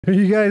Have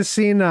you guys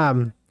seen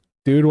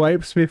dude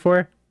wipes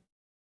before?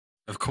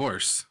 Of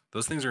course.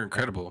 Those things are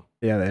incredible.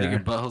 Yeah, they Make your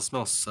are. butthole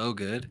smell so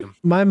good.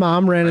 My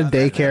mom ran a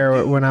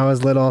daycare when I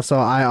was little, so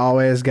I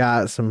always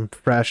got some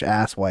fresh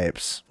ass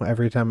wipes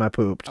every time I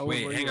pooped.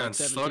 Wait, hang on,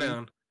 slow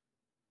down.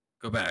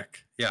 Go back.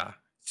 Yeah.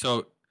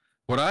 So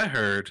what I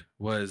heard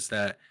was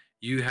that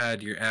you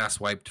had your ass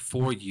wiped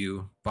for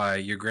you by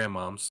your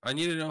grandmoms. I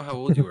need to know how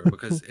old you were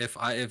because if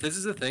this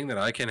is a thing that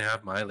I can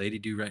have my lady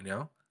do right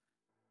now,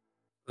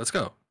 let's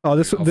go. Oh,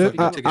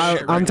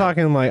 I'm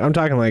talking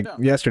like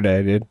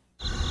yesterday, dude.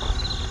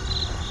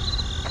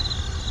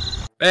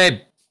 Babe,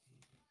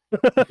 you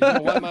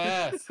don't wipe my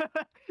ass.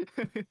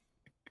 You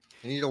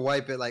need to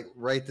wipe it like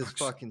right this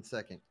fucking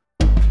second.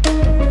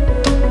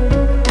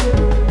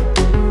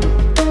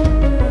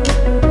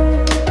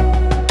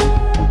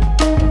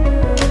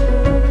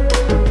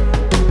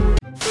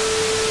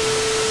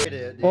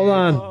 Hold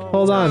on.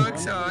 So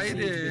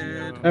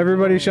excited.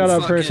 Everybody shut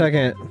up for a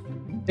second.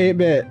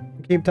 8-bit,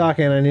 keep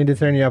talking. I need to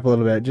turn you up a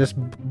little bit.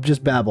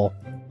 Just babble.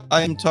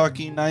 I am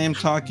talking.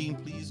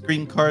 Please,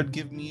 green card,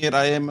 give me it.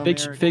 I am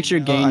fix your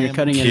gain. You're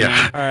cutting it.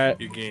 Yeah. All right.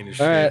 Your gain is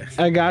All right.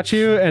 I got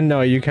you. And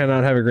no, you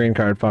cannot have a green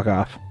card. Fuck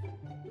off.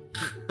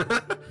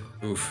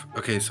 Oof.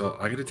 Okay, so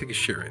I gotta take a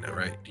shit right now,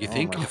 right? Do you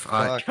think if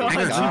God,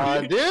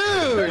 dude!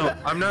 No,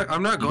 I'm not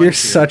going. You're to.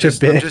 such a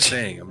bitch. I'm just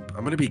saying.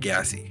 I'm gonna be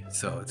gassy,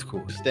 so it's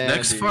cool.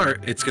 Next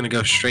fart, it's gonna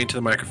go straight to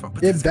the microphone.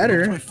 But it better.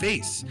 Go up to my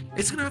face.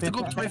 It's gonna have to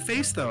go up to my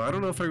face, though. I don't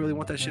know if I really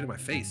want that shit in my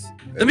face.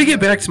 Let me get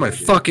back to my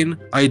fucking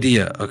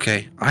idea,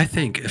 okay? I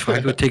think if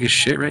I go take a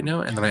shit right now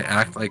and then I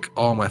act like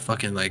all my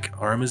fucking like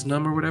arm is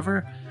numb or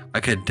whatever, I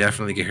could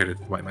definitely get her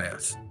to wipe my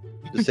ass.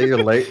 Just say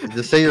your legs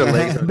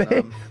are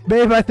numb.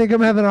 Babe, I think I'm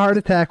having a heart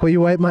attack. Will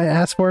you wipe my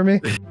ass for me?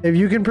 If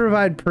you can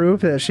provide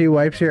proof that she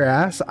wipes your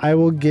ass, I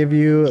will give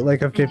you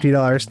like a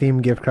 $50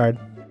 Steam gift card.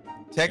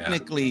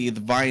 Technically,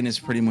 the Vine is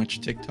pretty much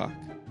TikTok.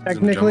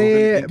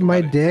 Technically, my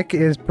dick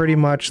is pretty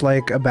much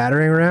like a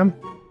battering ram.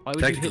 Why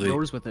would you hit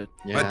doors with it?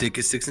 My dick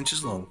is 6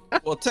 inches long.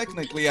 Well,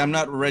 technically, I'm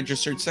not a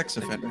registered sex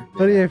offender.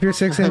 But if you're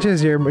 6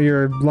 inches,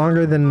 you're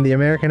longer than the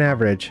American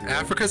average.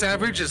 Africa's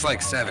average is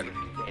like 7.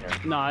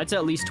 Nah, it's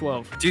at least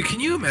 12. Dude, can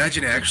you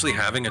imagine actually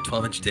having a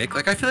 12-inch dick?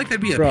 Like, I feel like that'd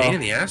be a Bro. pain in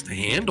the ass to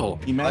handle.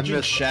 Imagine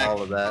Shaq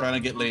all of that. trying to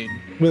get laid.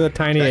 With a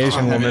tiny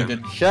Asian woman.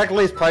 Shaq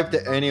lays pipe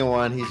to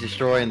anyone, he's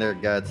destroying their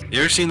guts. You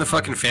ever seen the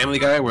fucking Family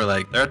Guy where,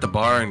 like, they're at the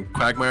bar and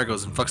Quagmire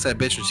goes and fucks that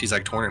bitch and she's,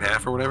 like, torn in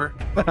half or whatever?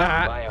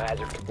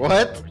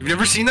 What? You've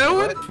never seen that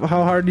one?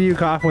 How hard do you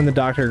cough when the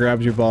doctor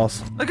grabs your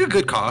balls? Like a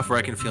good cough where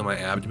I can feel my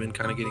abdomen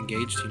kind of get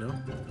engaged, you know?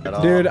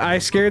 Dude, I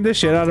scared the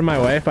shit out of my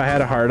wife. I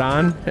had a hard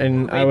on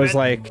and I was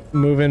like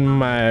moving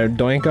my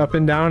doink up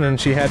and down and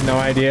she had no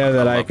idea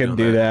that I could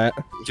do that.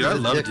 Dude, I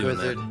love doing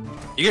that.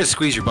 You gotta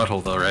squeeze your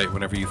butthole though, right?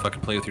 Whenever you fucking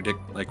play with your dick,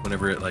 like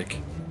whenever it like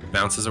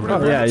bounces or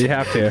whatever. Oh yeah, you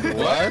have to.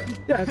 What?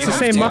 Yeah, it's the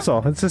same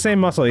muscle. It's the same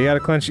muscle. You gotta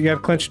clench your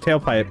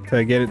tailpipe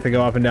to get it to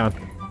go up and down.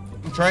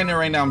 I'm trying it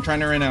right now.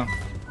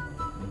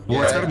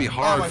 Well, it's gotta be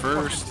hard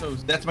first.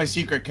 That's my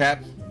secret,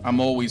 Cap. I'm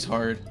always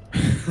hard.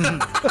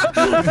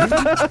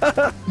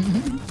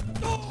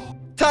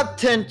 Top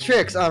 10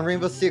 tricks on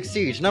Rainbow Six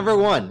Siege. Number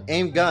 1,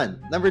 aim gun.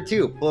 Number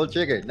 2, pull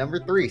trigger. Number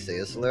 3, say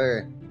a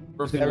slur.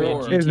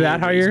 Is that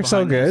how you're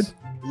so good?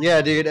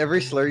 Yeah, dude.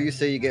 Every slur you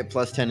say, you get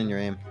plus 10 in your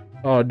aim.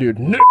 Oh, dude.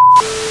 No.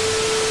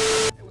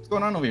 Hey, what's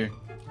going on over here?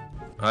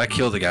 I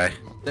killed a guy.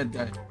 Dead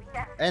guy.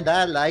 And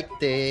I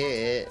liked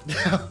it.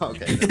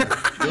 Okay.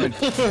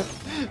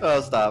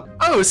 Oh, stop.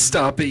 Oh,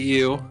 stop it,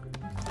 you.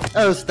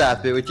 Oh,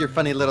 stop it with your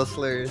funny little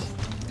slurs.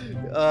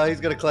 Oh, he's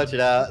gonna clutch it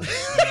out.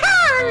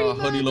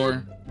 Hoodie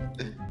lore.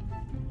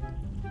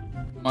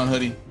 Come on,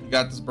 Hoodie. You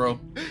got this, bro.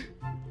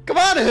 Come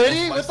on,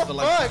 Hoodie. What the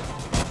fuck?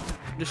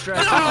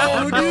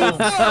 No, dude,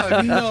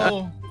 fuck.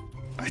 No.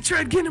 I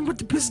tried getting him with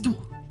the pistol.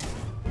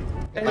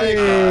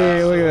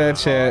 Hey, look at that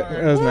shit.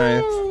 That was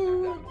nice.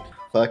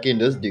 Fucking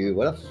this dude.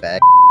 What a fag.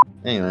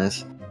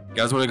 Anyways. You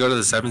guys want to go to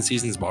the 7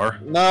 Seasons bar?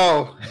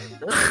 No.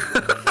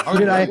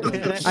 Dude,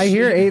 I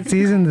hear 8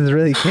 Seasons is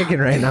really kicking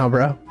right now,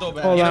 bro. So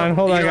bad.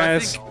 Hold on, I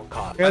guys. think-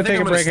 I gotta take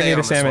a break and eat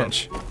a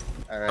sandwich.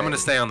 Alright. I'm gonna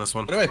stay on this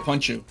one. What do I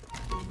punch you?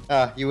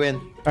 You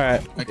win.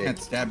 Alright. I can't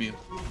stab you.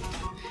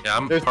 Yeah,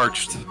 I'm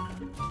parched.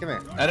 Come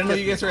here. I didn't know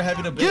you guys were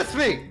having a bit. Kiss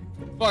me.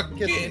 Fuck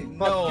Kiss it. me.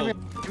 No.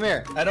 Come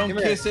here. I don't Come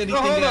here. kiss anything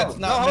no homo. that's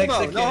not no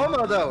Mexican. Homo. No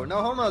homo though.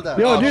 No homo though.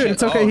 Yo, Oh, dude, shit.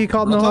 it's okay. Oh, He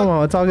called no real talk?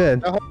 homo. It's all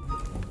good.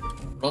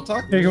 Real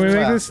talk? Here, can we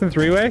make this a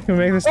 3-way? Can we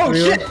make this a 3-way?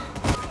 shit.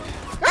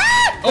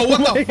 Oh, what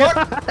the fuck?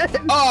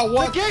 Oh, The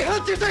what? gay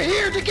hunters are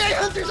here. The gay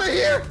hunters are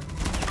here.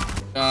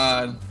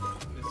 God.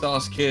 It's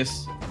us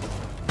kiss.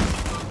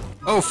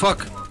 Oh,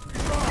 fuck.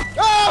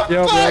 Oh,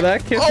 Yo, fuck. bro,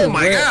 that kiss Oh is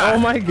my lit. God. Oh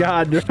my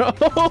god, bro.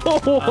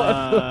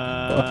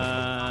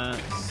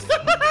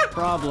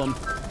 Problem.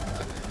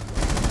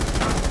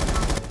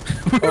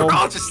 We were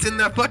all just in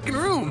that fucking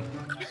room.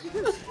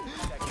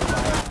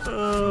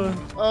 Oh,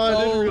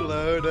 I didn't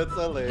reload. That's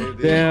so lame,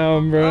 dude.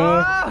 Damn,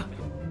 bro.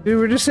 Dude,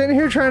 we're just sitting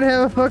here trying to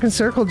have a fucking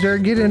circle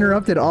jerk, get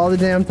interrupted all the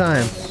damn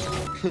time.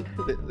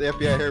 The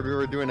FBI heard we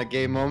were doing a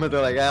gay moment.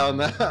 They're like, hell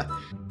no.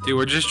 Dude,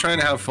 we're just trying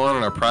to have fun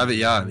on our private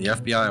yacht, and the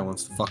FBI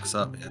wants to fuck us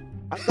up, man.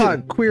 I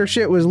thought queer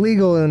shit was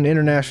legal in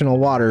international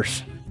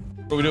waters.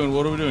 What are we doing?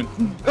 What are we doing?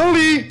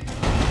 Cody!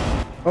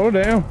 Oh,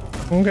 damn.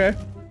 Okay.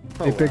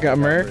 They pick up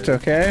murked.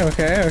 Okay,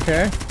 okay,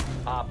 okay.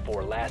 Op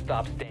 4, last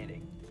stop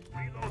standing.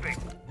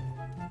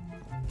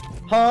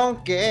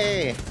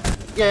 Honky!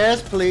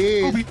 Yes,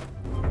 please!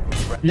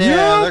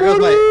 Yeah,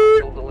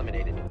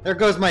 There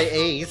goes my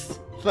ace.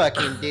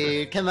 Fucking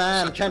dude. Come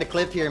on, I'm trying to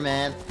clip here,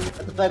 man.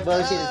 What the fuck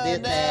bullshit is this,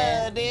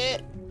 man? Actually,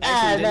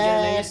 did get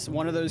an ace.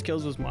 One of those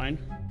kills was mine.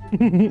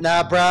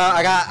 Nah, bro,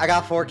 I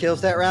got 4 kills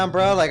that round,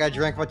 bro. Like, I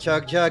drank my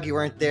chug. You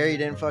weren't there. You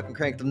didn't fucking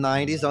crank them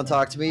 90s. Don't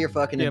talk to me. You're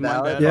fucking Yeah, my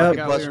invalid. bad. Yep.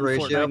 Fucking plus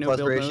ratio, plus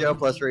ratio,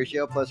 plus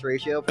ratio, plus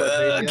ratio, plus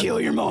ratio.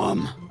 Kill your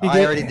mom.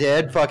 I already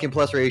did. Fucking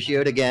plus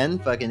ratioed again.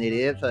 Fucking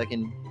idiot.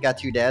 Fucking got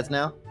 2 dads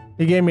now.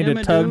 He gave me Yeah, the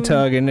my tug dude.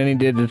 tug and then he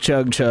did the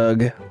chug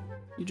chug.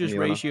 You just You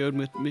wanna- ratioed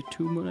with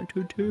too much.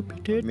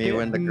 Me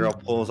when the girl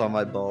pulls on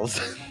my balls.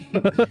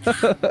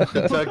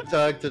 Tug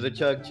tug to the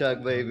chug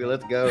chug, baby.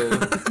 Let's go.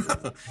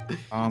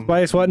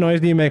 Spice, what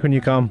noise do you make when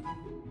you come?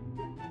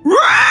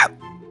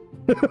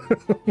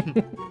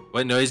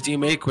 What noise do you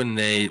make when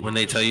they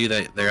tell you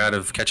that they're out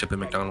of ketchup at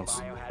McDonald's?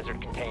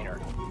 Biohazard container.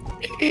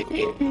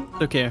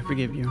 It's okay, I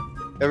forgive you.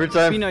 Every Be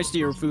time. nice to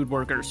your food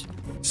workers.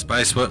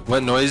 Spice, what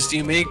noise do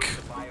you make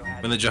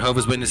when the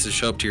Jehovah's Witnesses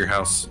show up to your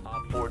house?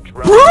 Op 4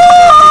 drone.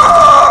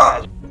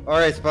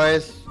 Alright,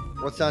 Spice.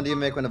 What sound do you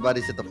make when the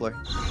bodies hit the floor?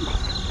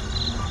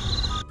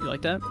 You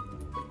like that?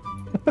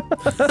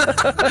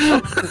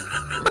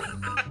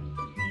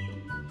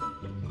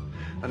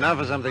 And now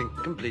for something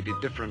completely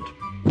different.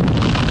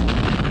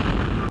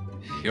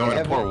 You want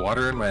me to pour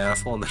water in my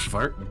asshole and then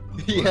fart?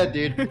 Yeah,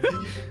 dude.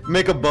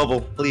 Make a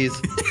bubble, please.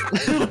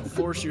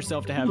 Force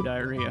yourself to have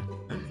diarrhea.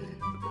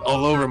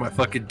 All over my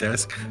fucking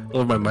desk,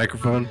 all over my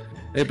microphone.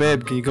 Hey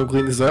babe, can you come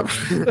clean this up?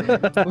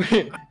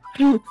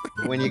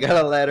 When you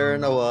got a ladder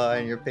in the wall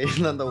and you're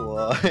pacing on the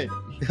wall, you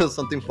feel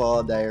something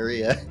fall,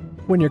 diarrhea.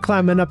 When you're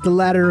climbing up the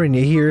ladder and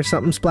you hear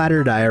something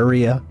splatter,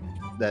 diarrhea.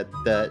 That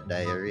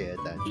diarrhea.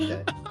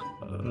 That.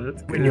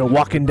 When you're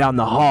walking down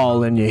the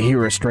hall and you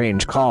hear a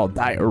strange call,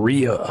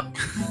 diarrhea.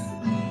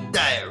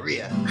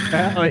 Diarrhea.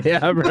 Oh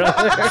yeah,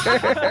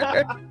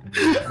 brother.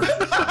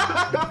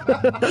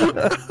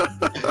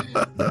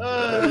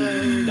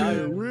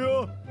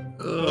 Diarrhea.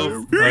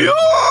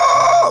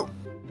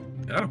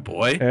 Atta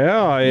boy.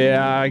 Oh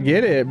yeah, I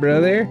get it,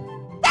 brother.